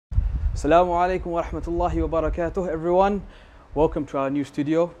Assalamu alaikum wa rahmatullahi wa barakatuh, everyone. Welcome to our new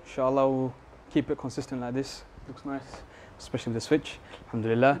studio. Inshallah, we'll keep it consistent like this. Looks nice, especially with the switch.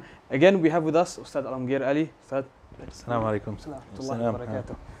 Alhamdulillah. Again, we have with us Ustadh Alomgir Ali. Ustadh. Assalamu alaikum. Assalamu alaikum wa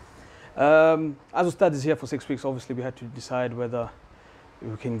barakatuh. As Ustadh is here for 6 weeks, obviously we had to decide whether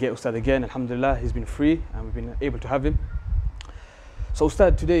we can get Ustadh again. Alhamdulillah, he's been free and we've been able to have him. So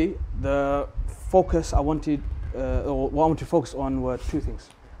Ustadh, today the focus I wanted, or what I wanted to focus on were two things.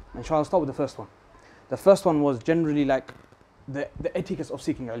 Inshallah, I'll start with the first one. The first one was generally like the etiquettes of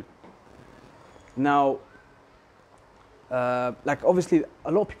seeking ilm. Now, like obviously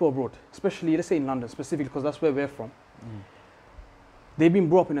a lot of people abroad, especially let's say in London specifically because that's where we're from, they've been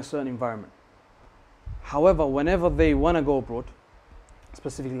brought up in a certain environment. However, whenever they want to go abroad,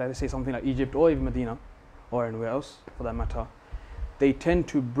 specifically like let's say something like Egypt or even Medina or anywhere else for that matter, they tend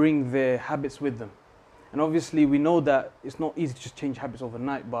to bring their habits with them. And obviously we know that it's not easy to just change habits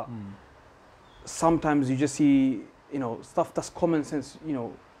overnight, but sometimes you just see, you know, stuff that's common sense, you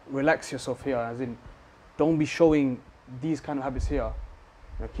know, relax yourself here, as in don't be showing these kind of habits here.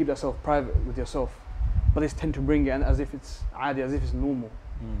 You know, keep that self private with yourself. But they tend to bring it as if it's adi, as if it's normal.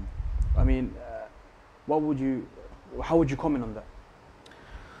 I mean, how would you comment on that?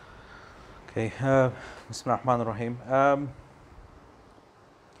 Okay, Bismillahir Rahmanir Rahim.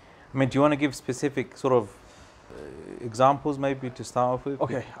 I mean, do you want to give specific sort of examples maybe to start off with?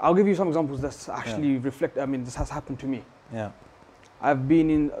 Okay, I'll give you some examples that's actually reflect. I mean, this has happened to me. Yeah. I've been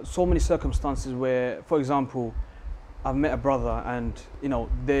in so many circumstances where, for example, I've met a brother and, you know,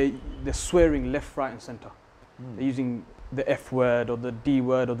 they're swearing left, right and center. They're using the F word or the D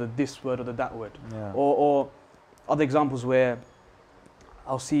word or the this word or the that word. Yeah. Or other examples where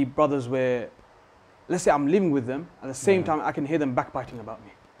I'll see brothers where, let's say I'm living with them, at the same time I can hear them backbiting about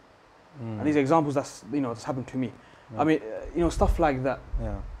me. And these examples that's happened to me. I mean, you know, stuff like that.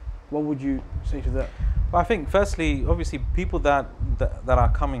 Yeah. What would you say to that? Well, I think firstly, obviously, people that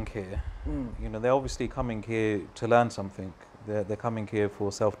are coming here, you know, they're obviously coming here to learn something. They're coming here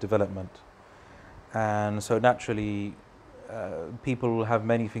for self-development, and so naturally, people will have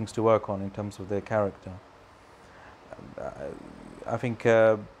many things to work on in terms of their character. I think,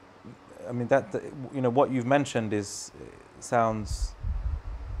 I mean that you know what you've mentioned sounds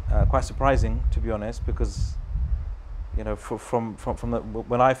quite surprising, to be honest, because you know from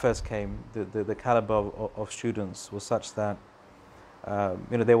when I first came, the caliber of students was such that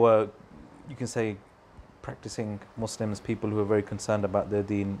you know they were, you can say, practicing Muslims, people who were very concerned about their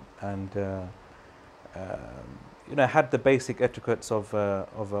deen and you know had the basic etiquettes of a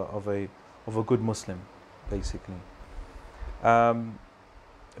good Muslim, basically.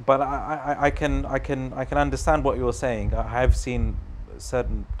 But I can understand what you're saying. I have seen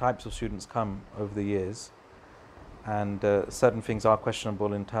certain types of students come over the years, and certain things are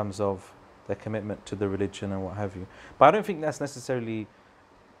questionable in terms of their commitment to the religion and what have you. But I don't think that's necessarily,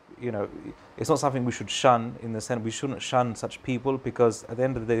 you know, it's not something we should shun, in the sense we shouldn't shun such people, because at the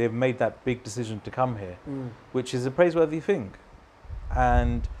end of the day they've made that big decision to come here, which is a praiseworthy thing.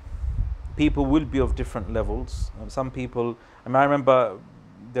 And people will be of different levels. Some people, I mean, I remember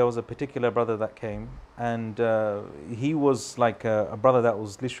there was a particular brother that came, and he was like a brother that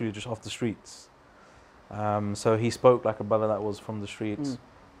was literally just off the streets. So he spoke like a brother that was from the streets,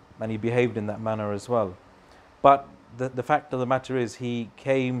 and he behaved in that manner as well. But the fact of the matter is, he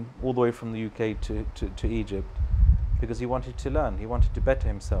came all the way from the UK to Egypt because he wanted to learn, he wanted to better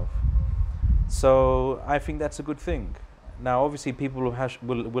himself. So I think that's a good thing. Now, obviously, people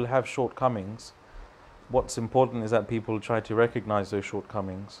will have shortcomings. What's important is that people try to recognize those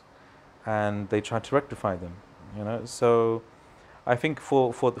shortcomings and they try to rectify them, you know. So I think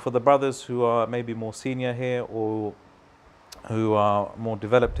for the brothers who are maybe more senior here or who are more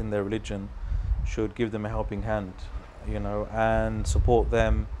developed in their religion, should give them a helping hand, you know, and support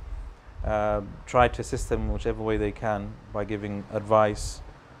them, try to assist them in whichever way they can by giving advice,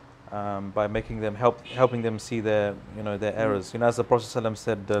 by making them helping them see their, you know, their errors. You know, as the Prophet ﷺ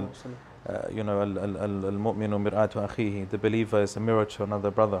said, you know, al-mu'minu mir'atu akhihi, the believer is a mirror to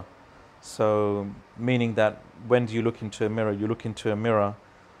another brother. So meaning that when do you look into a mirror? You look into a mirror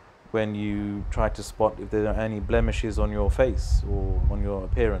when you try to spot if there are any blemishes on your face or on your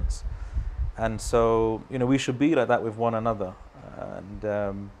appearance. And so, you know, we should be like that with one another.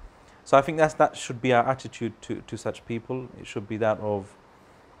 And so I think that should be our attitude to such people. It should be that of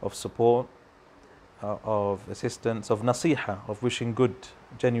support, of assistance, of nasiha, of wishing good,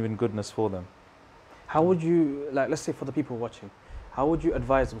 genuine goodness for them. How would you, like, let's say for the people watching, how would you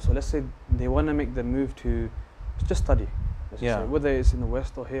advise them? So let's say they want to make the move to just study, let's say, whether it's in the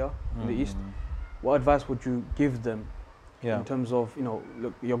West or here in the East. What advice would you give them Yeah. in terms of,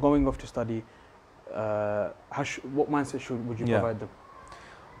 look, you're going off to study. What mindset would you provide them?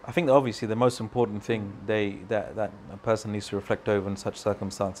 I think that obviously the most important thing that a person needs to reflect over in such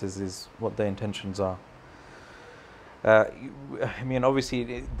circumstances is what their intentions are. I mean,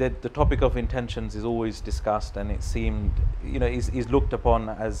 obviously, the topic of intentions is always discussed, and it seemed, is looked upon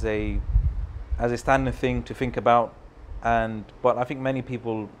as a standard thing to think about, but I think many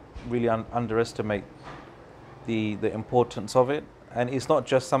people really underestimate the importance of it, and it's not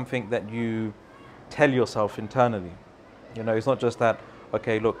just something that you tell yourself internally. It's not just that,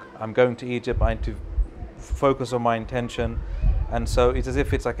 okay, look, I'm going to Egypt, I need to focus on my intention. And so it's as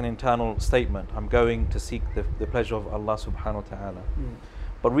if it's like an internal statement. I'm going to seek the pleasure of Allah subhanahu wa ta'ala.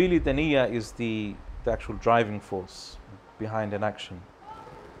 But really the niyyah is the actual driving force behind an action.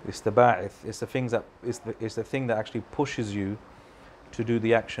 It's the ba'ith, it's the thing that actually pushes you to do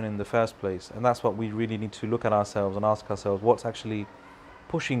the action in the first place. And that's what we really need to look at ourselves and ask ourselves, what's actually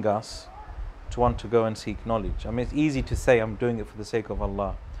pushing us to want to go and seek knowledge? I mean, it's easy to say I'm doing it for the sake of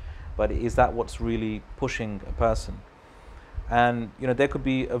Allah, but is that what's really pushing a person? And there could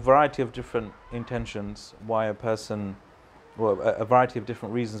be a variety of different intentions why a person, or a variety of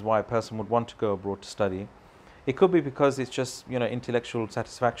different reasons why a person would want to go abroad to study. It could be because it's just intellectual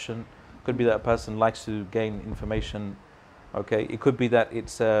satisfaction. It could be that a person likes to gain information. Okay, it could be that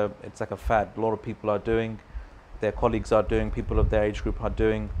it's like a fad. A lot of people are doing, their colleagues are doing, people of their age group are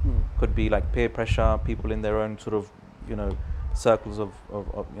doing. Could be like peer pressure. People in their own sort of circles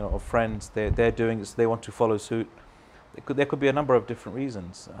of friends. They're doing it, so they want to follow suit. There could be a number of different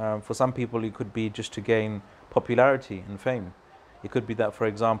reasons. For some people, it could be just to gain popularity and fame. It could be that, for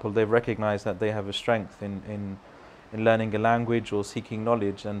example, they've recognized that they have a strength in learning a language or seeking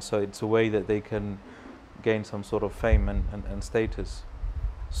knowledge, and so it's a way that they can gain some sort of fame and status.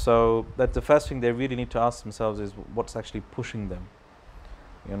 So that's the first thing they really need to ask themselves is what's actually pushing them.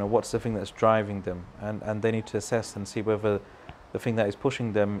 What's the thing that's driving them, and they need to assess and see whether the thing that is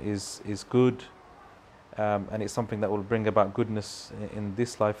pushing them is good. And it's something that will bring about goodness in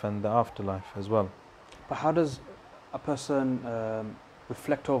this life and the afterlife as well. But how does a person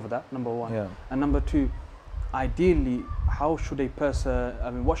reflect over that, number one? Yeah. And number two, ideally, what should a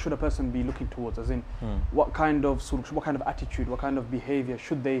person be looking towards? As in, what kind of attitude, what kind of behavior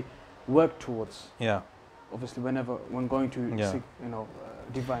should they work towards? Yeah. Obviously, when going to seek,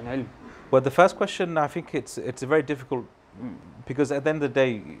 divine ilm. Well, the first question, I think it's a very difficult, because at the end of the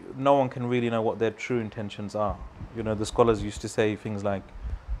day, no one can really know what their true intentions are. The scholars used to say things like,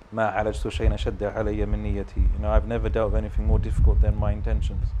 "Ma alajtu shay'an ashadda alayya min niyyati." I've never dealt with anything more difficult than my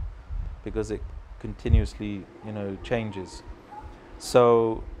intentions, because it continuously, changes.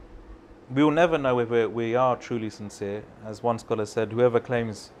 So we will never know whether we are truly sincere. As one scholar said, whoever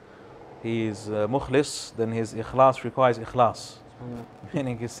claims he is mukhlis, then his ikhlas requires ikhlas.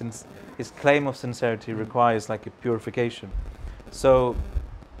 Meaning his claim of sincerity requires like a purification. So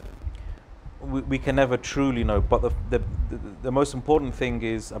we can never truly know. But the most important thing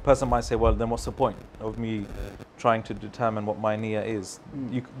is, a person might say, well, then what's the point of me trying to determine what my niyyah is?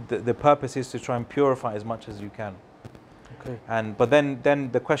 The purpose is to try and purify as much as you can. Okay. But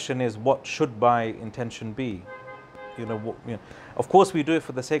then the question is, what should my intention be? Of course we do it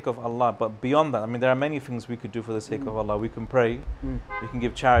for the sake of Allah, but beyond that, I mean, there are many things we could do for the sake of Allah. We can pray, we can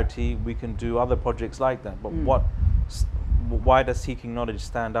give charity, we can do other projects like that. But why does seeking knowledge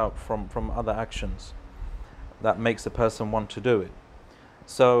stand out from other actions that makes a person want to do it?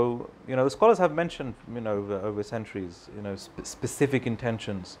 So, the scholars have mentioned, over centuries, specific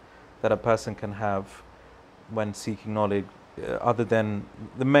intentions that a person can have when seeking knowledge, other than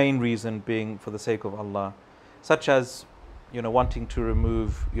the main reason being for the sake of Allah, such as, wanting to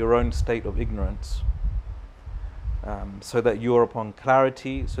remove your own state of ignorance, so that you're upon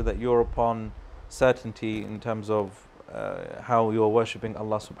clarity, so that you're upon certainty in terms of how you're worshipping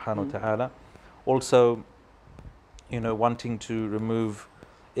Allah subhanahu wa ta'ala. Also, wanting to remove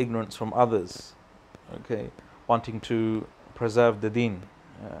ignorance from others, okay, wanting to preserve the deen,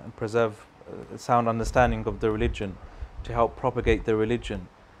 preserve sound understanding of the religion, to help propagate the religion,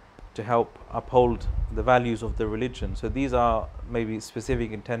 to help uphold the values of the religion. So these are maybe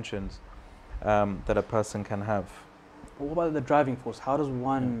specific intentions that a person can have. But what about the driving force? How does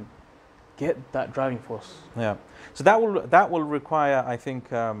one get that driving force? Yeah, so that will require, I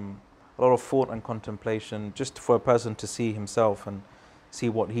think, a lot of thought and contemplation, just for a person to see himself and see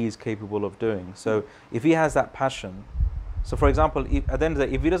what he is capable of doing. So if he has that passion, so for example, at the end of the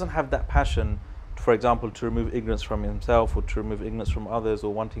day, if he doesn't have that passion, for example, to remove ignorance from himself, or to remove ignorance from others,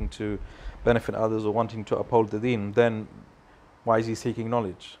 or wanting to benefit others, or wanting to uphold the deen, then why is he seeking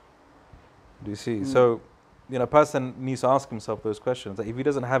knowledge? Do you see? So you know, a person needs to ask himself those questions. That if he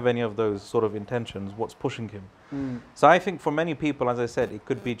doesn't have any of those sort of intentions, what's pushing him? So I think for many people, as I said, it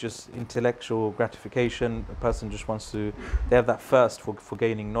could be just intellectual gratification. A person just wants to, they have that thirst for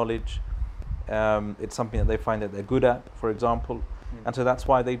gaining knowledge. It's something that they find that they're good at, for example, and so that's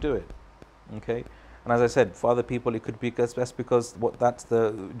why they do it. Okay, and as I said, for other people, it could be that's because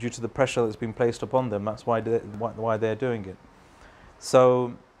due to the pressure that's been placed upon them. That's why they're doing it.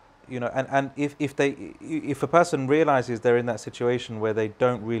 So, you know, and if a person realizes they're in that situation where they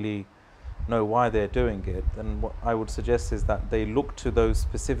don't really know why they're doing it, then what I would suggest is that they look to those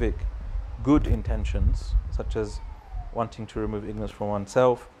specific good intentions, such as wanting to remove ignorance from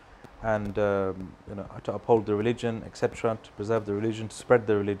oneself, and you know, to uphold the religion, etc., to preserve the religion, to spread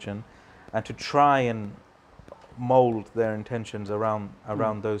the religion, and to try and mold their intentions around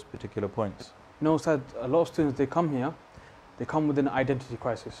those particular points. You know, Ustad, a lot of students, they come here, they come with an identity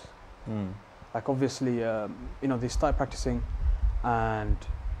crisis. Like obviously, you know, they start practicing, and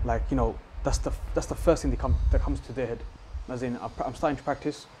like, you know, that's the first thing that comes to their head. As in, I'm starting to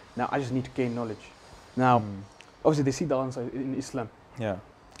practice now. I just need to gain knowledge. Now, obviously, they see the answer in Islam. Yeah.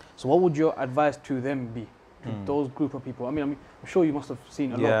 So, what would your advice to them be? To those group of people? I mean, I'm sure you must have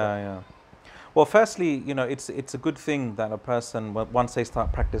seen a lot. Yeah. Well, firstly, you know, it's a good thing that a person, once they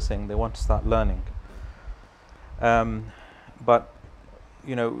start practicing, they want to start learning. But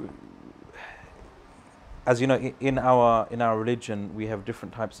you know, as you know, in our religion, we have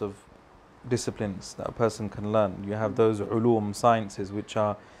different types of disciplines that a person can learn. You have those ulum, sciences, which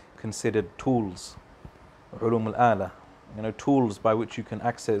are considered tools, ulum al-ala, you know, tools by which you can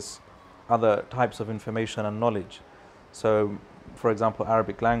access other types of information and knowledge. So, for example,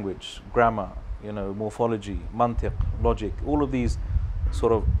 Arabic language, grammar, you know, morphology, mantiq, logic, all of these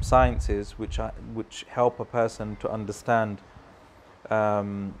sort of sciences which help a person to understand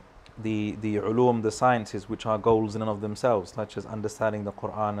the ulum, the sciences which are goals in and of themselves, such as understanding the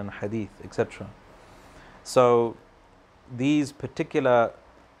Qur'an and Hadith, etc. So these particular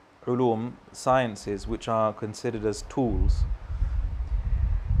ulum, sciences which are considered as tools,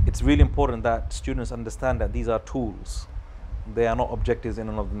 it's really important that students understand that these are tools. They are not objectives in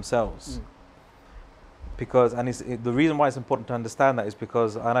and of themselves. Because, and the reason why it's important to understand that is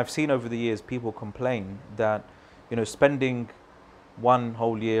because, and I've seen over the years people complain that, you know, spending 1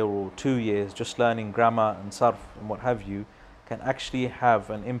 whole year or 2 years just learning grammar and sarf and what have you can actually have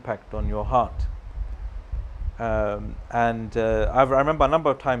an impact on your heart. I remember a number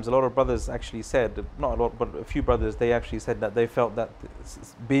of times a lot of brothers actually said, not a lot, but a few brothers, they actually said that they felt that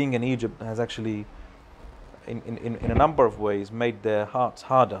being in Egypt has actually, in a number of ways, made their hearts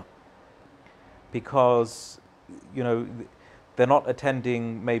harder. Because, you know, they're not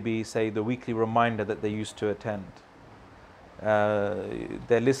attending maybe, say, the weekly reminder that they used to attend.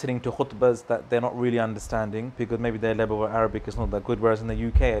 They're listening to khutbahs that they're not really understanding because maybe their level of Arabic is not that good, whereas in the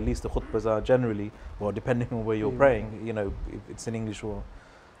UK at least the khutbahs are generally, well, depending on where you're praying, you know, if it's in English or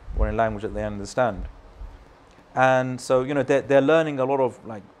in a language that they understand. And so, you know, they're learning a lot of,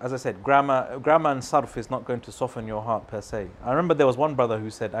 like, as I said, grammar and sarf is not going to soften your heart per se. I remember there was one brother who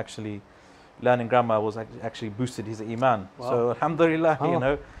said actually learning grammar was actually boosted his iman. Wow. So alhamdulillah, you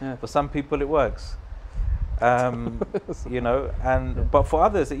know, for some people it works. You know, but for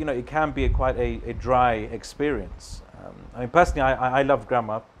others, you know, it can be quite a dry experience. I mean, personally, I love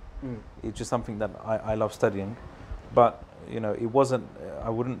grammar. It's just something that I love studying. But, you know, it wasn't, I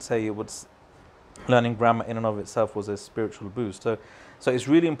wouldn't say it was, learning grammar in and of itself was a spiritual boost. So it's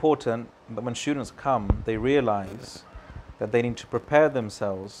really important that when students come, they realize that they need to prepare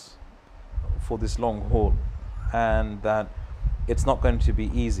themselves for this long haul, and that it's not going to be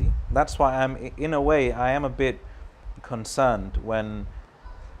easy. That's why in a way, I am a bit concerned when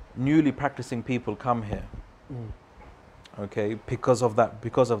newly practicing people come here. Okay, because of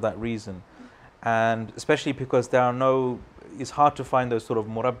that reason, and especially because there are it's hard to find those sort of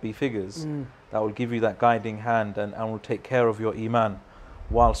murabbi figures that will give you that guiding hand and will take care of your iman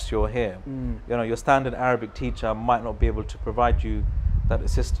whilst you're here. You know, your standard Arabic teacher might not be able to provide you that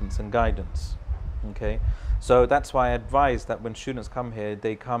assistance and guidance. Okay, so that's why I advise that when students come here,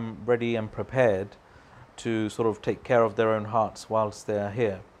 they come ready and prepared to sort of take care of their own hearts whilst they're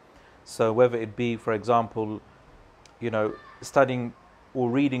here. So whether it be, for example, you know, studying or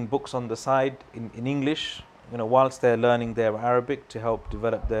reading books on the side in English, you know, whilst they're learning their Arabic to help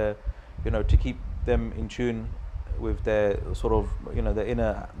develop their, you know, to keep them in tune with their sort of, you know, the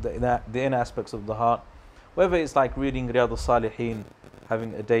inner aspects of the heart. Whether it's like reading Riyadh al-Salihin,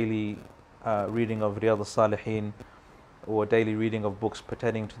 having a daily reading of Riyadh al-Salihin, or a daily reading of books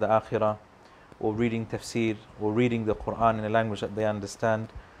pertaining to the Akhirah, or reading tafsir, or reading the Qur'an in a language that they understand.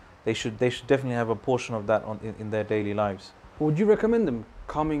 they should definitely have a portion of that in their daily lives. Would you recommend them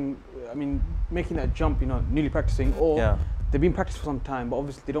coming, I mean, making that jump, you know, newly practicing, or they've been practicing for some time, but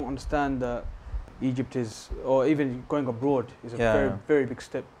obviously they don't understand that Egypt is, or even going abroad is a very, very big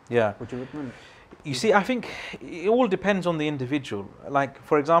step? Yeah. Would you recommend? You see, I think it all depends on the individual. Like,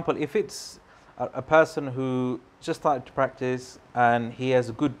 for example, if it's a person who just started to practice and he has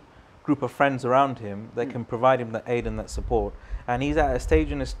a good group of friends around him that can provide him that aid and that support, and he's at a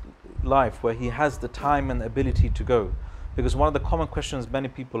stage in his life where he has the time and the ability to go. Because one of the common questions many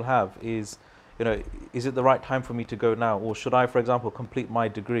people have is, you know, is it the right time for me to go now? Or should I, for example, complete my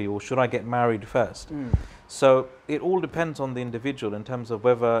degree? Or should I get married first? So it all depends on the individual in terms of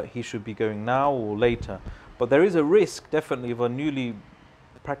whether he should be going now or later. But there is a risk, definitely, of a newly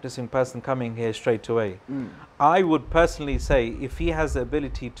practicing person coming here straight away. I would personally say, if he has the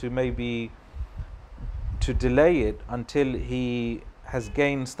ability to maybe to delay it until he has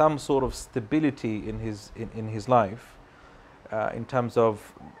gained some sort of stability in his life, in terms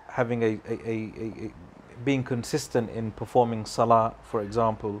of having a being consistent in performing salah, for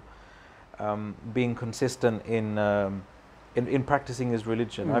example, being consistent in practicing his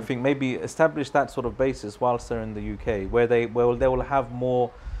religion. I think maybe establish that sort of basis whilst they're in the UK, where they will have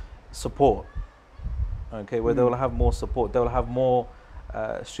more support. Okay, where they will have more support. They will have more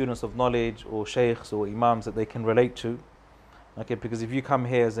students of knowledge or sheikhs or imams that they can relate to. Okay, because if you come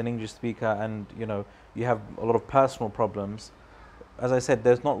here as an English speaker and you know you have a lot of personal problems, as I said,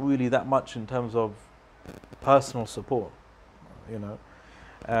 there's not really that much in terms of personal support, you know.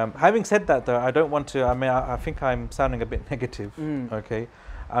 Having said that, though, I don't want to. I mean, I think I'm sounding a bit negative. Okay,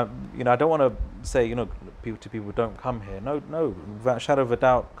 you know, I don't want to say, you know, people don't come here. No, without a shadow of a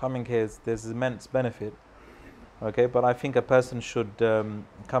doubt, coming here there's immense benefit. Okay, but I think a person should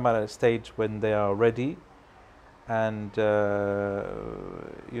come at a stage when they are ready, and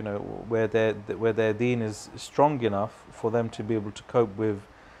you know, where their deen is strong enough for them to be able to cope with,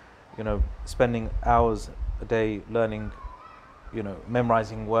 you know, spending hours a day learning, you know,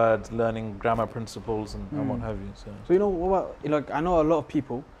 memorizing words, learning grammar principles, and what have you. So you know what? Like, I know a lot of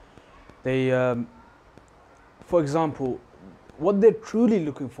people. They, for example, what they're truly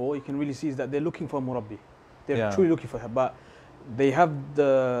looking for, you can really see, is that they're looking for a murabbi. They're truly looking for her, but they have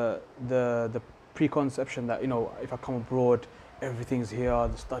the preconception that, you know, if I come abroad, everything's here,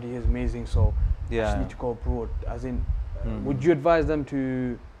 the study is amazing, so I just need to go abroad. As in, would you advise them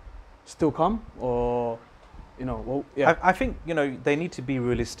to still come, or, you know, well, I think, you know, they need to be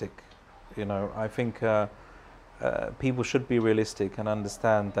realistic. You know, I think people should be realistic and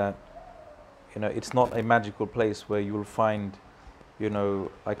understand that, you know, it's not a magical place where you will find, you know,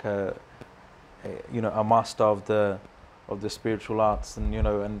 like a master of the spiritual arts, and you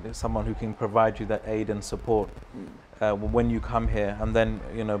know, and someone who can provide you that aid and support when you come here, and then,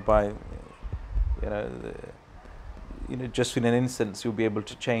 you know, by just in an instance you'll be able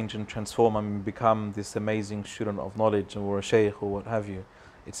to change and transform and become this amazing student of knowledge or a sheikh or what have you.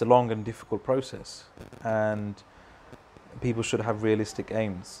 It's a long and difficult process, and people should have realistic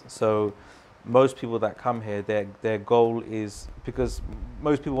aims. So most people that come here, their goal is, because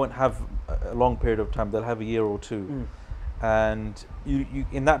most people won't have a long period of time, they'll have a year or two. And you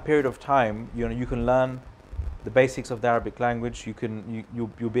in that period of time, you know, you can learn the basics of the Arabic language.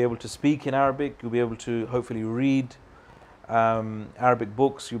 You'll be able to speak in Arabic. You'll be able to hopefully read Arabic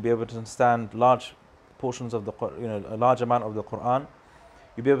books. You'll be able to understand large portions of the, you know, a large amount of the Qur'an.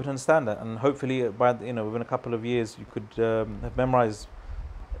 You'll be able to understand that, and hopefully by, you know, within a couple of years you could have memorized,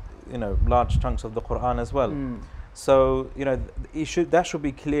 you know, large chunks of the Qur'an as well. So, you know, that should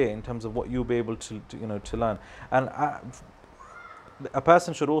be clear in terms of what you'll be able to you know, to learn. And a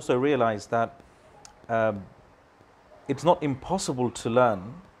person should also realize that it's not impossible to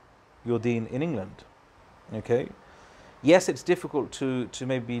learn your deen in England. Okay, yes, it's difficult to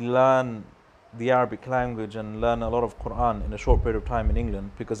maybe learn the Arabic language and learn a lot of Qur'an in a short period of time in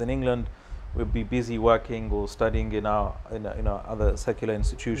England, because in England we'll be busy working or studying in our other secular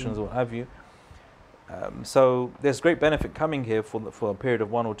institutions or what have you. So there's great benefit coming here for a period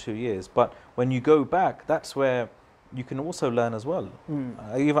of 1 or 2 years. But when you go back, that's where you can also learn as well. In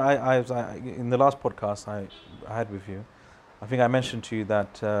the last podcast I had with you, I think I mentioned to you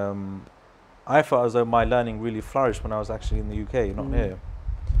that I felt as though my learning really flourished when I was actually in the UK, not here.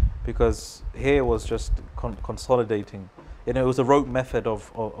 Because here was just consolidating. You know, it was a rote method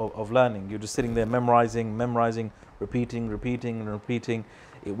of learning. You're just sitting there memorizing, repeating.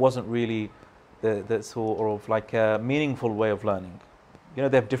 It wasn't really the sort of like a meaningful way of learning. You know,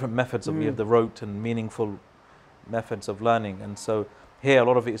 they have different methods of, you have the rote and meaningful methods of learning. And so here, a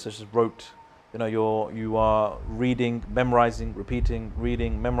lot of it is just rote, You know, you are reading, memorizing, repeating,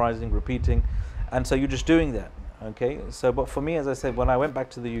 reading, memorizing, repeating, and so you're just doing that. Okay. So, but for me, as I said, when I went back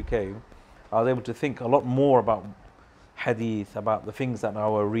to the UK, I was able to think a lot more about hadith, about the things that I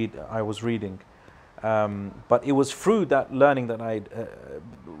was reading. But it was through that learning that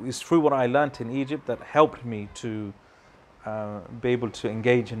it's through what I learnt in Egypt that helped me to be able to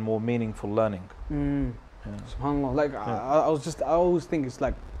engage in more meaningful learning. Yeah. SubhanAllah. Like I always think it's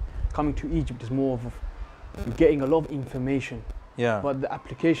like coming to Egypt is more of you're getting a lot of information. Yeah. But the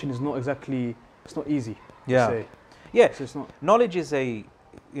application is not exactly. It's not easy. Yeah. To say. Yeah. So it's not. Knowledge is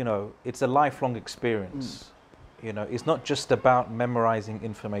it's a lifelong experience. You know, it's not just about memorizing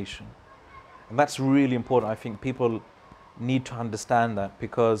information. And that's really important. I think people need to understand that,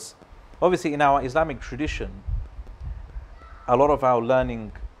 because obviously in our Islamic tradition, a lot of our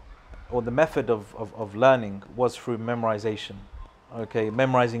learning, or the method of learning, was through memorization. Okay,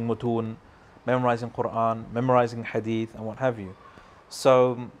 memorizing mutun, memorizing Qur'an, memorizing hadith, and what have you.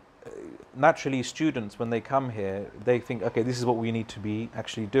 So naturally students, when they come here, they think, okay, this is what we need to be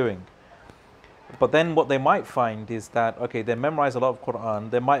actually doing. But then what they might find is that, okay, they memorize a lot of Qur'an,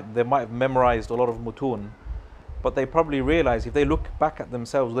 they might have memorized a lot of mutun, but they probably realize if they look back at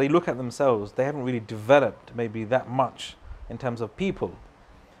themselves, they haven't really developed maybe that much in terms of people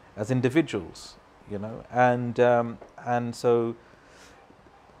as individuals, you know. And so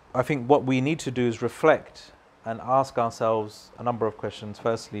I think what we need to do is reflect and ask ourselves a number of questions.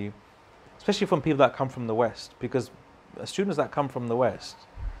 Firstly, especially from people that come from the West, because students that come from the West,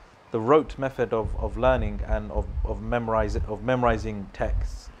 the rote method of learning and of memorizing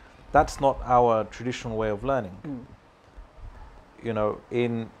texts, that's not our traditional way of learning. You know,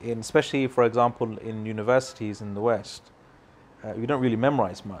 in especially, for example, in universities in the West, you don't really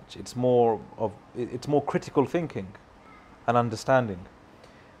memorize much. It's more critical thinking and understanding.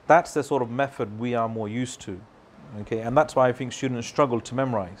 That's the sort of method we are more used to. Okay, and that's why I think students struggle to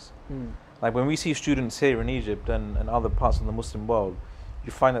memorize. Like when we see students here in Egypt and other parts of the Muslim world,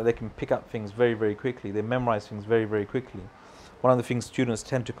 you find that they can pick up things very, very quickly. They memorize things very, very quickly. One of the things students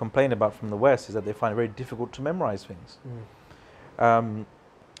tend to complain about from the West is that they find it very difficult to memorize things.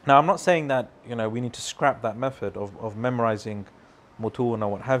 Now, I'm not saying that, you know, we need to scrap that method of memorizing mutun or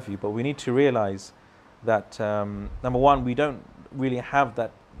what have you, but we need to realize that, number one, we don't really have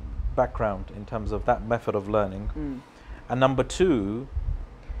that background in terms of that method of learning. And number two,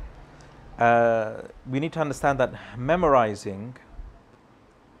 we need to understand that memorizing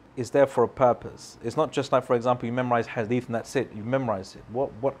is there for a purpose. It's not just like, for example, you memorize hadith and that's it, you memorize it.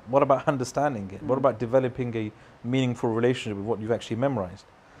 What about understanding it? What about developing a meaningful relationship with what you've actually memorized?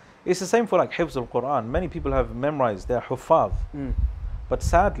 It's the same for like hifz of Qur'an. Many people have memorized, they're huffaz. But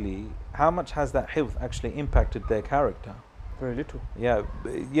sadly, how much has that hifz actually impacted their character? Very little. Yeah,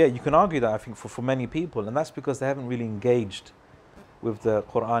 you can argue that, I think, for many people, and that's because they haven't really engaged with the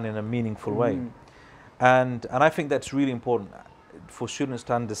Qur'an in a meaningful way. And I think that's really important for students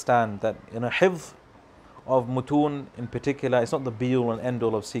to understand that in a hifz of mutun in particular, it's not the be-all and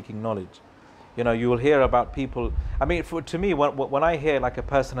end-all of seeking knowledge. You know, you will hear about people, I mean, to me, when I hear like a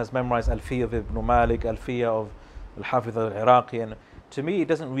person has memorized Alfiyah of Ibn Malik, Alfiyah of Al-Hafiz al-Iraqi, and to me it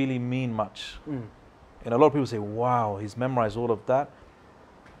doesn't really mean much. And a lot of people say, wow, he's memorized all of that.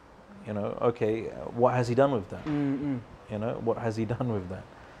 You know, okay, what has he done with that? You know, what has he done with that?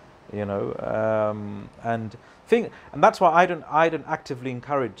 You know, and that's why I don't actively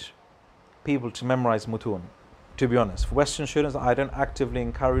encourage people to memorize mutun. To be honest, for Western students, I don't actively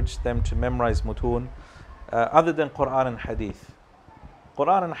encourage them to memorize mutun, other than Qur'an and Hadith.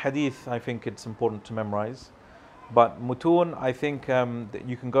 Qur'an and Hadith, I think it's important to memorize, but mutun, I think that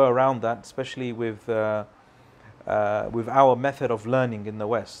you can go around that, especially with our method of learning in the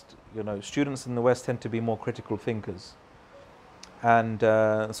West. You know, students in the West tend to be more critical thinkers, and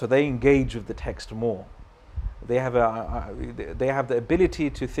so they engage with the text more. They have the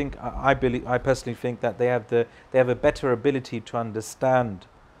ability to think. I personally think that they have a better ability to understand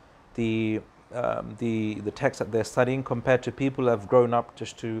the text that they're studying compared to people who have grown up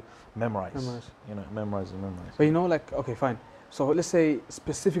just to memorize. You know, memorize. But you know, like, okay, fine. So let's say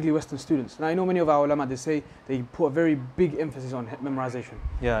specifically Western students. Now I know many of our ulama, they say they put a very big emphasis on memorization.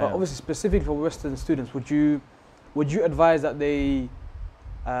 But obviously, specifically for Western students, would you advise that they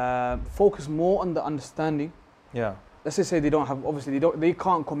focus more on the understanding? Yeah. Let's just say they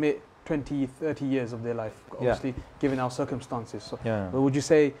can't commit 20, 30 years of their life, obviously, given our circumstances. So, but would you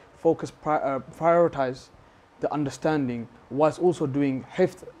say prioritize the understanding whilst also doing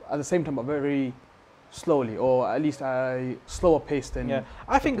hifz at the same time, but very slowly, or at least a slower pace than?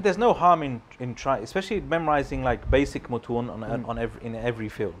 I think there's no harm in trying, especially memorizing like basic mutun in every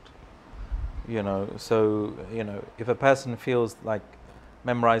field. You know, so you know, if a person feels like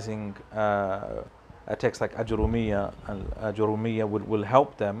memorizing a text like Ajurumiyya will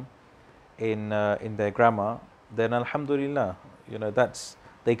help them in their grammar, then alhamdulillah, you know, that's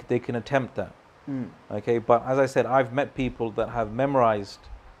they can attempt that. Okay, but as I said, I've met people that have memorized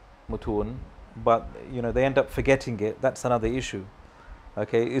mutun, but you know, they end up forgetting it. That's another issue.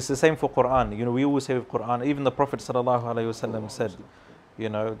 Okay, it's the same for Qur'an. You know, we always say with Qur'an, even the Prophet sallallahu alaihi wasallam said, you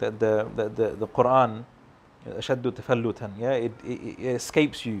know, that the Qur'an, ashaddu tafallutan, yeah, it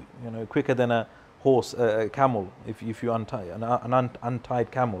escapes you, you know, quicker than a horse, a camel. If you untie an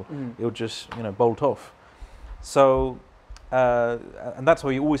untied camel, it'll just, you know, bolt off. So, and that's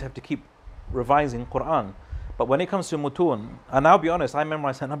why you always have to keep revising Qur'an. But when it comes to mutun, and I'll be honest, I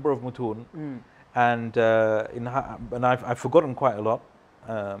memorized a number of mutun, and I've forgotten quite a lot,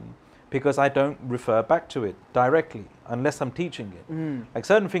 because I don't refer back to it directly unless I'm teaching it. Like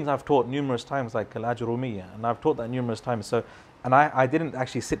certain things I've taught numerous times, like Al-Ajurumiyya, and I've taught that numerous times. So, and I didn't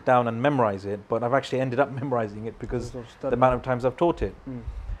actually sit down and memorize it, but I've actually ended up memorizing it because the amount of times I've taught it.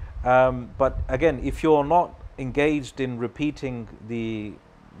 But again, if you're not engaged in repeating the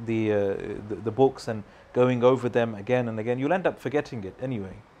books and going over them again and again, you'll end up forgetting it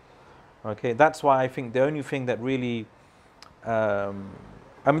anyway. Okay, that's why I think the only thing that really, I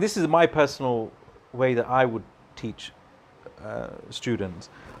mean, this is my personal way that I would teach students,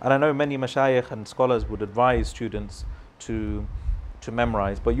 and I know many mashayikh and scholars would advise students to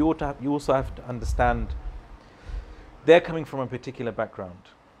memorize, but you also have to understand they're coming from a particular background.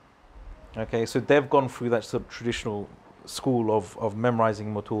 Okay, so they've gone through that sort of traditional school of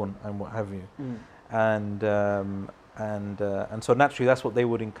memorizing mutun and what have you, and so naturally that's what they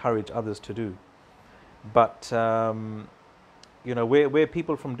would encourage others to do. But you know, we're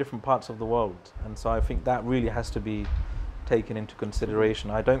people from different parts of the world, and so I think that really has to be taken into consideration.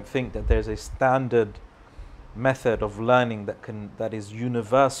 I don't think that there's a standard method of learning that is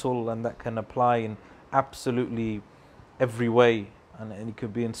universal and that can apply in absolutely every way, and it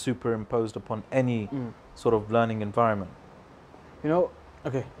could be superimposed upon any sort of learning environment. You know,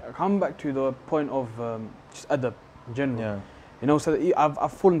 okay, come back to the point of just adab in general. Yeah. You know, so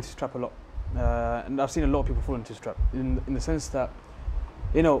I've fallen into this trap a lot, and I've seen a lot of people fall into this trap in the sense that,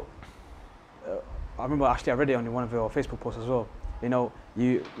 you know, I remember actually I read it on one of your Facebook posts as well. You know,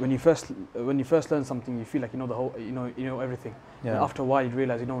 when you first learn something, you feel like you know the whole, you know everything. Yeah. And after a while, you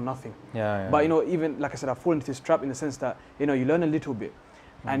realize you know nothing. Yeah. But you know, even like I said, I've fallen into this trap in the sense that, you know, you learn a little bit,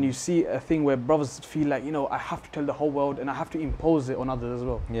 and you see a thing where brothers feel like, you know, I have to tell the whole world and I have to impose it on others as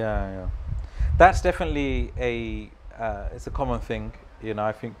well. Yeah. That's definitely it's a common thing. You know,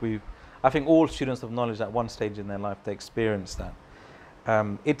 I think all students of knowledge at one stage in their life, they experience that.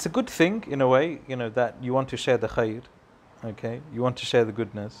 It's a good thing in a way, you know, that you want to share the khair, okay? You want to share the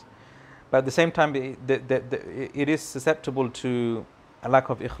goodness. But at the same time, it is susceptible to a lack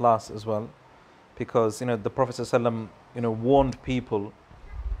of ikhlas as well, because, you know, the Prophet ﷺ, you know, warned people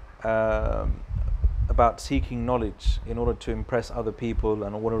about seeking knowledge in order to impress other people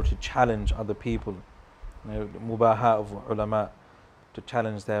and in order to challenge other people. You know, mubaha of ulama, to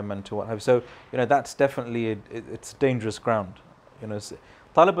challenge them and to what have you. So, you know, that's definitely it's dangerous ground. You know,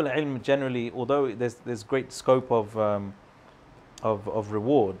 talib al-ilm generally, although there's great scope of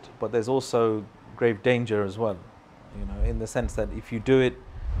reward, but there's also grave danger as well. You know, in the sense that if you do it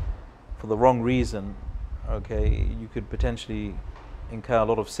for the wrong reason, okay, you could potentially incur a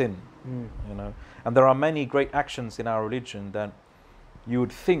lot of sin. You know, and there are many great actions in our religion that you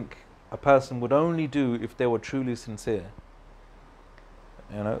would think a person would only do if they were truly sincere.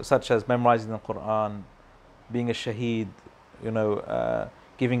 You know, such as memorizing the Qur'an, being a shaheed, you know,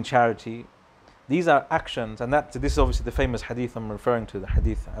 giving charity. These are actions, and this is obviously the famous hadith I'm referring to, the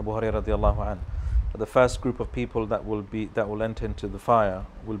hadith Abu Hurairah radiallahu anhu. The first group of people that will enter into the fire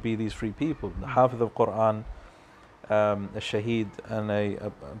will be these three people: the hafiz of Qur'an, a shaheed, and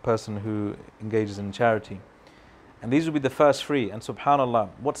a person who engages in charity. And these will be the first three. And subhanallah,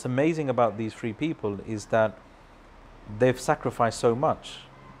 what's amazing about these three people is that they've sacrificed so much.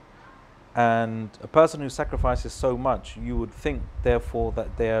 And a person who sacrifices so much, you would think therefore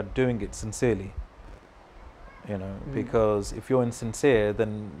that they are doing it sincerely. You know, because if you're insincere,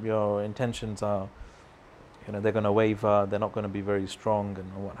 then your intentions are, you know, they're going to waver, they're not going to be very strong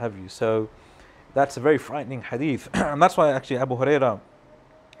and what have you. So that's a very frightening hadith. And that's why actually Abu Hurairah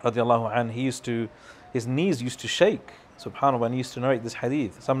radiallahu anhu, his knees used to shake, subhanAllah, when he used to narrate this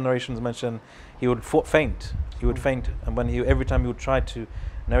hadith. Some narrations mention he would faint. He would faint, and every time he would try to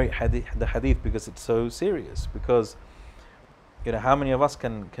narrate the hadith, because it's so serious. Because, you know, how many of us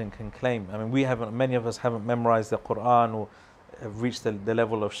can claim? I mean, many of us haven't memorized the Qur'an, or have reached the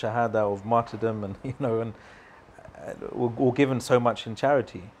level of shahada, of martyrdom, and and or given so much in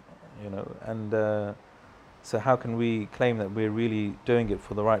charity, and so how can we claim that we're really doing it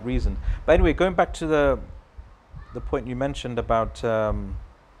for the right reason? But anyway, going back to the point you mentioned about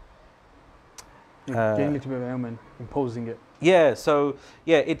getting little bit of ilm and imposing it. yeah, so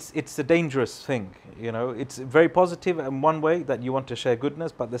yeah, it's a dangerous thing. It's very positive in one way that you want to share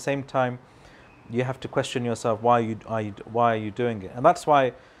goodness, but at the same time, you have to question yourself why are you doing it, and that's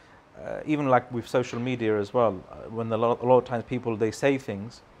why even like with social media as well, when a lot of times people they say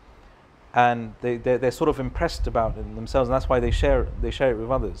things, and they're sort of impressed about it themselves, and that's why they share it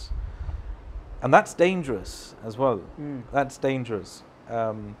with others, and that's dangerous as well. That's dangerous.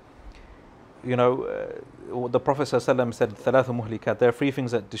 The Prophet ﷺ said, ثلاث مهلكات. There are three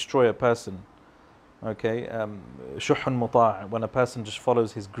things that destroy a person. Okay, شح مطاع, when a person just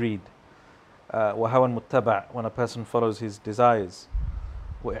follows his greed. وهوى متبع, when a person follows his desires.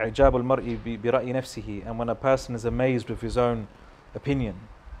 وإعجاب المرء برأي نفسه, and when a person is amazed with his own opinion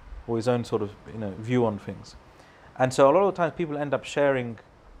or his own sort of view on things. And so a lot of times people end up sharing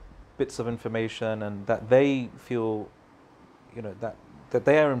bits of information and that they feel that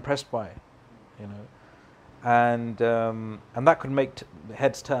they are impressed by, and that could make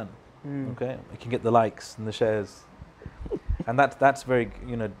heads turn. Okay, it can get the likes and the shares, and that's very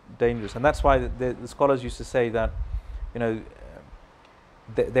dangerous. And that's why the scholars used to say that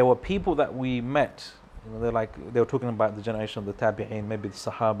there were people that we met. They were talking about the generation of the tabi'in, maybe the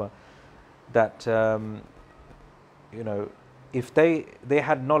Sahaba, that if they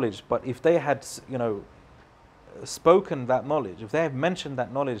had knowledge, but if they had spoken that knowledge, if they had mentioned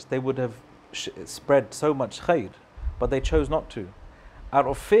that knowledge, they would have spread so much khair, but they chose not to, out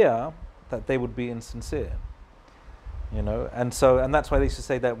of fear that they would be insincere. And that's why they used to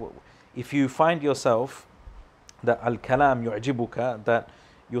say that if you find yourself that al-kalam yu'jibuka, that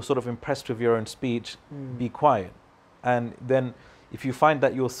you're sort of impressed with your own speech, be quiet. And then if you find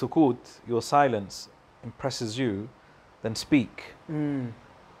that your sukut, your silence, impresses you, then speak.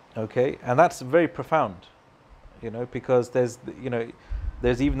 Okay, and that's very profound, because there's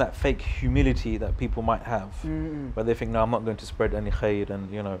even that fake humility that people might have, where they think, no, I'm not going to spread any khair,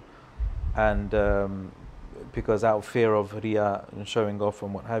 and because out of fear of riya and showing off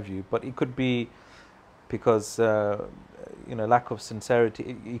and what have you. But it could be because lack of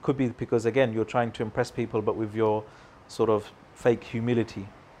sincerity. It could be because again you're trying to impress people, but with your sort of fake humility,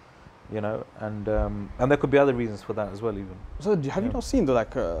 and there could be other reasons for that as well. Even so, have you not seen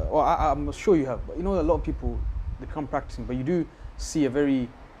I'm sure you have, but a lot of people, they become practicing, but you do see a very,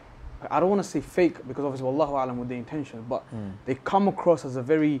 I don't want to say fake, because obviously Wallahu A'lam with the intention, but they come across as a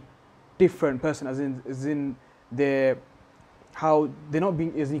very different person, as in their, how they're not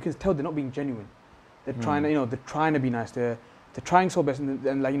being, as you can tell, they're not being genuine. They're trying to, they're trying to be nice. They're trying so best,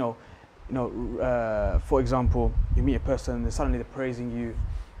 and like for example, you meet a person, and suddenly they're praising you,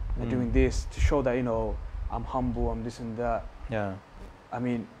 they're doing this to show that I'm humble, I'm this and that. Yeah. I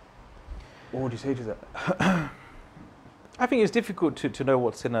mean, what would you say to that? I think it's difficult to know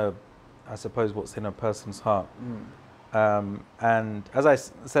what's in a person's heart. And as I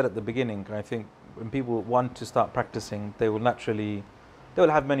said at the beginning, I think when people want to start practicing, they will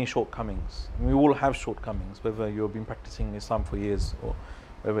have many shortcomings. We all have shortcomings, whether you've been practicing Islam for years or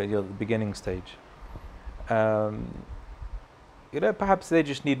whether you're at the beginning stage. Perhaps they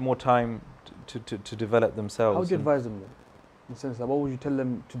just need more time to develop themselves. How would you advise them then? In the sense that, what would you tell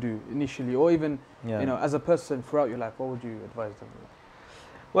them to do initially, or even as a person throughout your life, what would you advise them?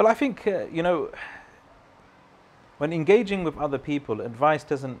 Well, I think when engaging with other people, advice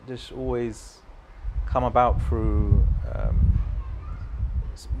doesn't just always come about through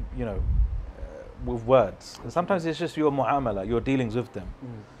with words. Sometimes it's just your mu'amala, your dealings with them.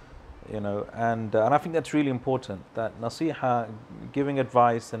 And I think that's really important, that nasiha, giving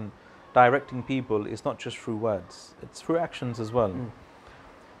advice and directing people, is not just through words, it's through actions as well.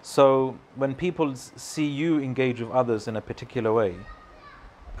 So when people see you engage with others in a particular way,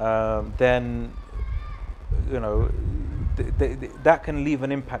 then that can leave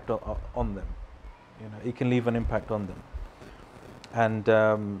an impact on them. It can leave an impact on them,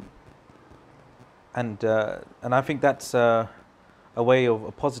 and I think that's a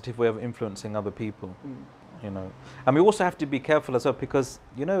positive way of influencing other people. And we also have to be careful as well, because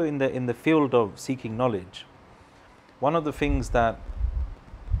in the field of seeking knowledge, one of the things that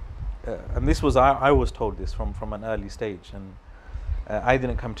and this was I was told this from an early stage, and I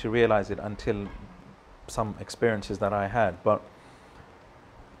didn't come to realize it until some experiences that I had, but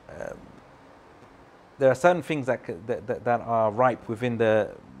there are certain things that are ripe within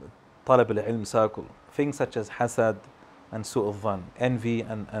the talab al-ilm circle, things such as hasad, and su'udhan, envy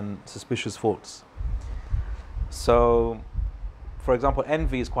and suspicious thoughts. So, for example,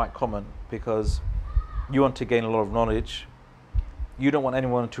 envy is quite common because you want to gain a lot of knowledge. You don't want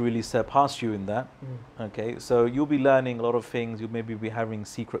anyone to really surpass you in that. Okay, so you'll be learning a lot of things. You'll maybe be having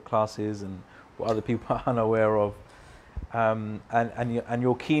secret classes and what other people are unaware of, and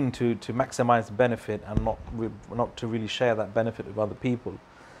you're keen to maximize the benefit and not to really share that benefit with other people.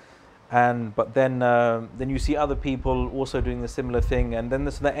 But then you see other people also doing a similar thing, and then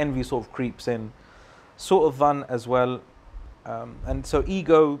the envy sort of creeps in, sort of dhan as well, and so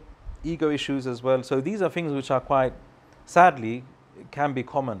ego issues as well. So these are things which are quite, sadly, can be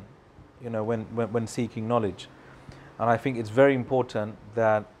common, when seeking knowledge. And I think it's very important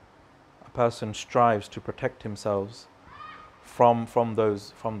that a person strives to protect himself from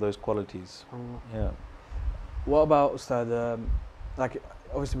those qualities. Yeah. What about Ustad? Like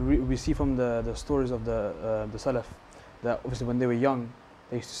obviously we see from the stories of the Salaf that obviously when they were young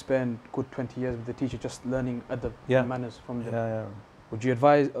they used to spend good 20 years with the teacher just learning adab manners from them. Yeah. Would you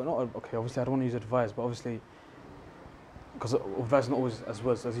advise? Okay, obviously I don't want to use advice, but obviously because advice is not always as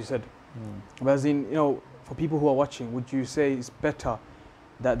words as you said. But as in, for people who are watching, would you say it's better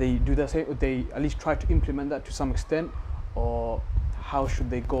that they do the same, or they at least try to implement that to some extent, or how should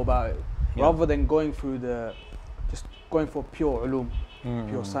they go about it, rather than going through just going for pure ulum,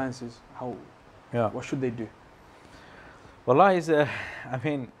 pure sciences? What should they do? Well, I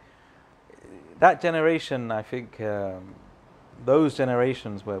mean, that generation, I think, those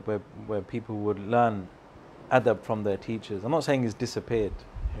generations where people would learn adab from their teachers, I'm not saying it's disappeared,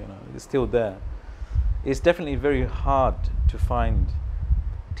 it's still there. It's definitely very hard to find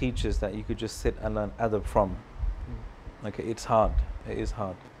teachers that you could just sit and learn adab from. Okay, it's hard. It is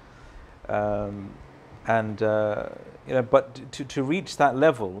hard. But to reach that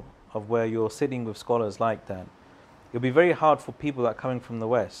level of where you're sitting with scholars like that, it'll be very hard for people that are coming from the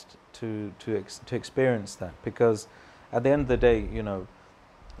West to experience that, because at the end of the day,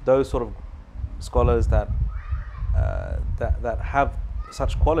 those sort of scholars that have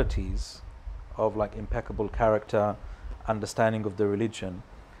such qualities of like impeccable character, understanding of the religion,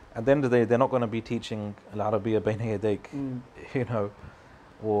 at the end of the day, they're not going to be teaching al-Arabiyya bayna yadayk,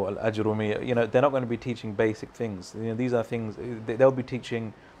 or al-Ajrumiyya, they're not going to be teaching basic things. These are things they'll be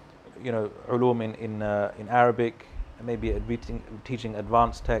teaching, ulum in Arabic, maybe teaching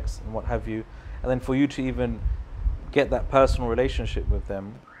advanced texts and what have you. And then for you to even get that personal relationship with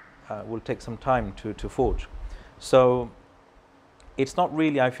them will take some time to forge. So it's not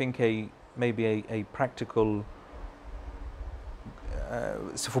really, I think, maybe a practical.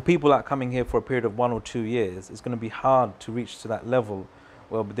 So for people that are coming here for a period of 1 or 2 years, it's going to be hard to reach to that level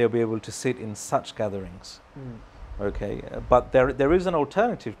where they'll be able to sit in such gatherings. Okay, but there is an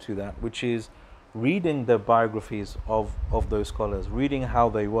alternative to that, which is reading the biographies of those scholars, reading how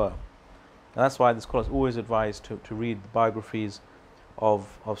they were. And that's why the scholars always advise to read the biographies of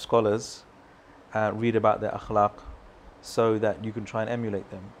scholars, read about their akhlaq, so that you can try and emulate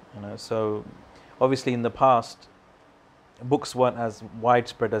them. So obviously in the past, books weren't as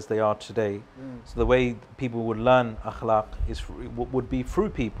widespread as they are today. So the way people would learn akhlaq would be through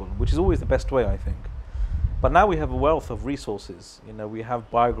people, which is always the best way, I think. But now we have a wealth of resources. We have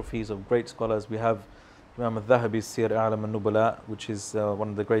biographies of great scholars. We have Imam al-Dhahabi's Siyar A'lam al-Nubala, which is one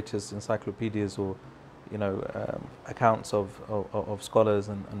of the greatest encyclopedias or accounts of scholars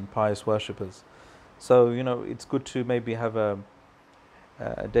and pious worshippers. So it's good to maybe have a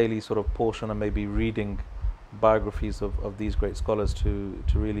daily sort of portion of maybe reading biographies of these great scholars to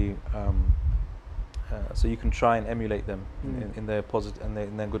really so you can try and emulate them in their positive and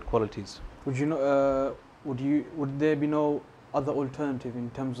in their good qualities. Would there be no other alternative in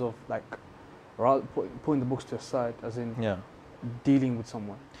terms of like putting the books to the side, as in dealing with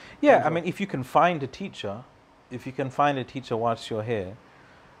someone? Yeah, I mean, if you can find a teacher whilst you're here,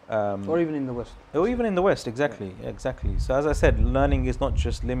 or even in the West. Or even in the West, exactly, exactly. So as I said, learning is not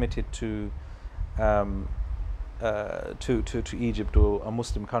just limited to Egypt or a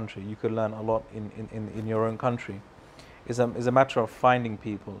Muslim country. You could learn a lot in your own country. It's a matter of finding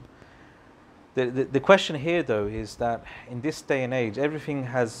people. The question here, though, is that in this day and age, everything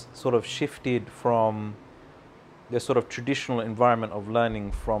has sort of shifted from the sort of traditional environment of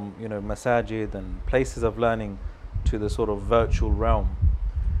learning from masajid and places of learning to the sort of virtual realm.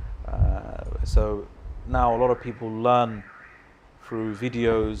 So now a lot of people learn through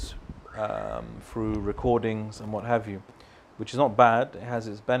videos, through recordings and what have you, which is not bad. It has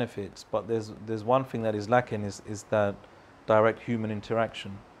its benefits, but there's one thing that is lacking is that direct human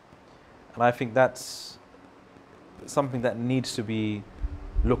interaction. And I think that's something that needs to be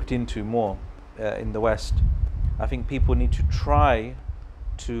looked into more in the West. I think people need to try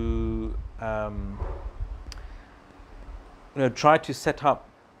to try to set up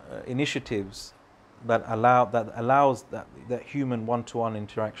initiatives that allows that human one-to-one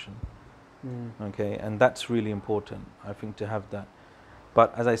interaction. Okay, and that's really important, I think, to have that.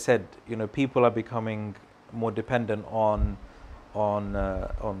 But as I said, people are becoming more dependent on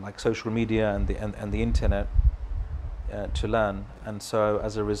like social media and the internet to learn, and so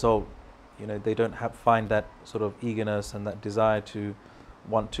as a result, they don't find that sort of eagerness and that desire to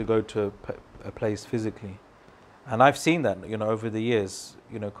want to go to a place physically. And I've seen that, over the years,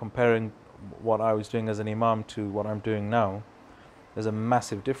 comparing what I was doing as an imam to what I'm doing now, there's a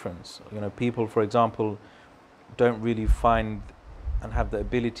massive difference. People, for example, don't really find and have the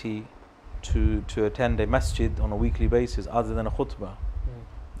ability to attend a masjid on a weekly basis other than a khutbah.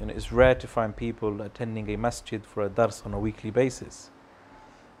 It's rare to find people attending a masjid for a dars on a weekly basis.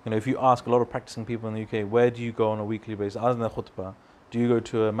 If you ask a lot of practicing people in the UK, where do you go on a weekly basis other than a khutbah? Do you go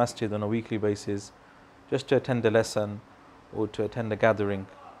to a masjid on a weekly basis just to attend a lesson or to attend a gathering?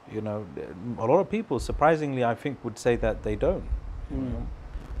 A lot of people, surprisingly, I think, would say that they don't.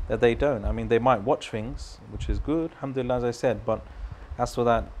 That they don't. I mean, they might watch things, which is good, alhamdulillah, as I said, but as for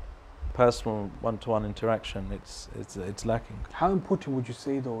that personal one-to-one interaction, it's lacking. How important would you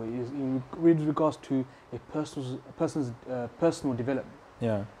say, though, is with regards to a person's personal development?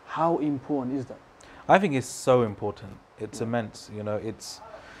 Yeah. How important is that? I think it's so important. It's immense. It's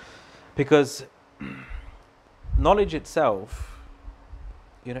because knowledge itself,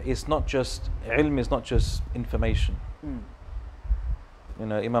 it's not just ilm. Is not just information.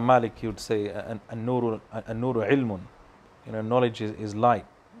 Imam Malik, he would say, an-nuru ilmun. Knowledge is light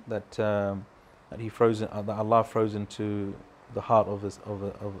that that Allah froze into the heart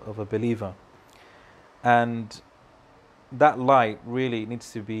of a believer, and that light really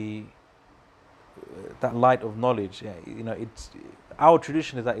needs to be that light of knowledge. It's our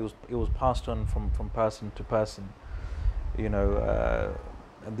tradition is that it was passed on from person to person.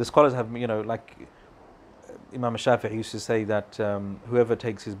 And the scholars have, like Imam Shafi'i used to say that whoever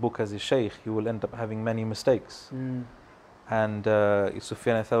takes his book as his sheikh, he will end up having many mistakes. And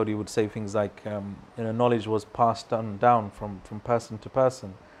Sufyan al-Thawri would say things like, knowledge was passed down from person to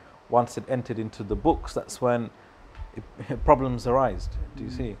person. Once it entered into the books, that's when problems arise. Do you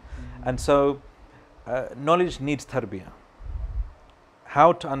see? And so knowledge needs tarbiyah.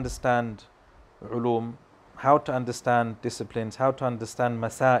 How to understand ulum, how to understand disciplines, how to understand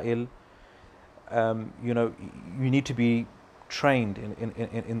masail. You need to be trained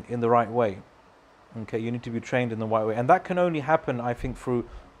in the right way. Okay, you need to be trained in the right way, and that can only happen, I think, through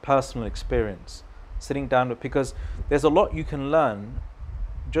personal experience, sitting down, because there's a lot you can learn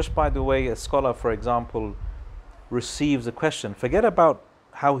just by the way a scholar, for example, receives a question. Forget about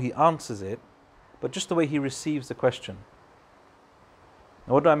how he answers it, but just the way he receives the question.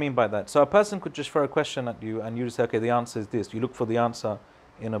 Now, what do I mean by that? So a person could just throw a question at you and you just say, okay, the answer is this. You look for the answer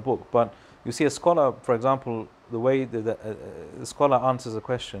in a book, but you see a scholar, for example, the way the scholar answers a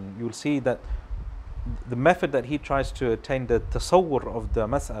question, you'll see that the method that he tries to attain the tasawwur of the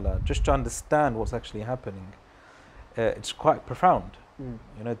mas'ala, just to understand what's actually happening, it's quite profound.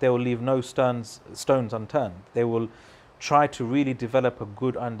 They will leave no stones unturned. They will try to really develop a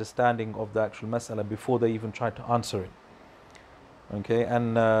good understanding of the actual mas'ala before they even try to answer it. Okay,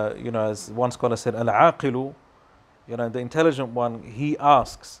 and as one scholar said, al-aqilu, the intelligent one, he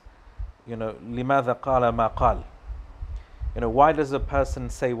asks, limadha qala ma qal. Why does a person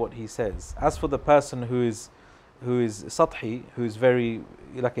say what he says? As for the person who is sathi, who is very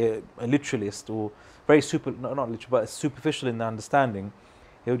like a literalist, or very not literal, but superficial in the understanding,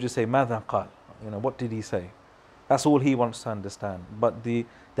 he'll just say madha qal. What did he say? That's all he wants to understand. But the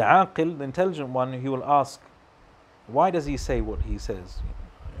aqil, the intelligent one, he will ask, why does he say what he says?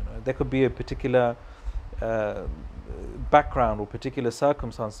 There could be a particular background or particular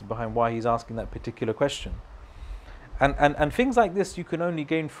circumstances behind why he's asking that particular question. And things like this you can only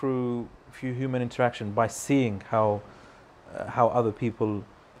gain through human interaction, by seeing how other people,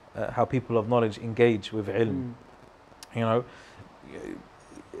 how people of knowledge engage with ilm.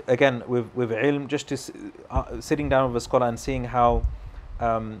 Again, with ilm, just to sitting down with a scholar and seeing how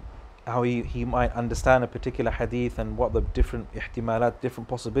he might understand a particular hadith and what the different ihtimalat, different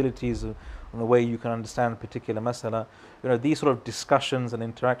possibilities on the way you can understand a particular masala. These sort of discussions and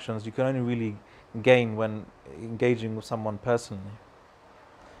interactions you can only really gain when engaging with someone personally.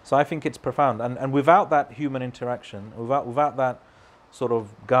 So I think it's profound, and without that human interaction, without that sort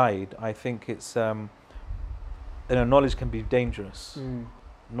of guide, I think it's knowledge can be dangerous.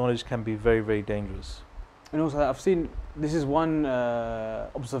 Knowledge can be very, very dangerous. And also, I've seen, this is one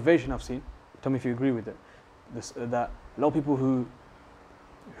observation I've seen, tell me if you agree with it. that a lot of people who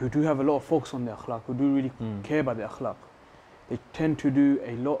do have a lot of focus on their akhlaq, who do really care about their akhlaq, they tend to do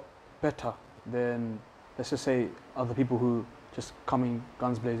a lot better than, let's just say, other people who just coming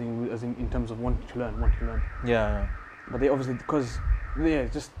guns blazing, as in terms of wanting to learn. Yeah. But they obviously, because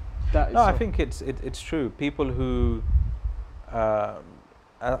just that. No, I think it's true. People who,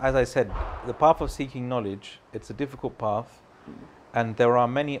 as I said, the path of seeking knowledge, it's a difficult path, and there are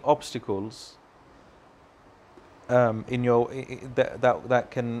many obstacles that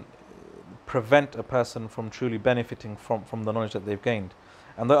can prevent a person from truly benefiting from the knowledge that they've gained.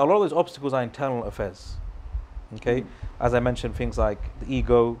 And a lot of those obstacles are internal affairs. Okay, as I mentioned, things like the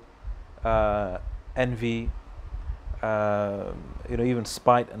ego, envy, even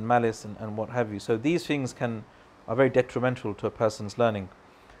spite and malice and what have you. So these things are very detrimental to a person's learning,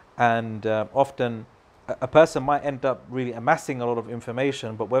 and often a person might end up really amassing a lot of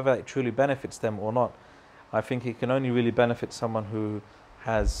information, but whether it truly benefits them or not, I think it can only really benefit someone who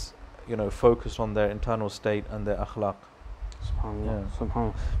has, focused on their internal state and their akhlaq. SubhanAllah.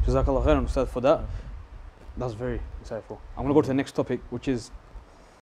 SubhanAllah. Jazakallah khairan, Ustad, for that. That's very insightful. I'm going to go to the next topic, which is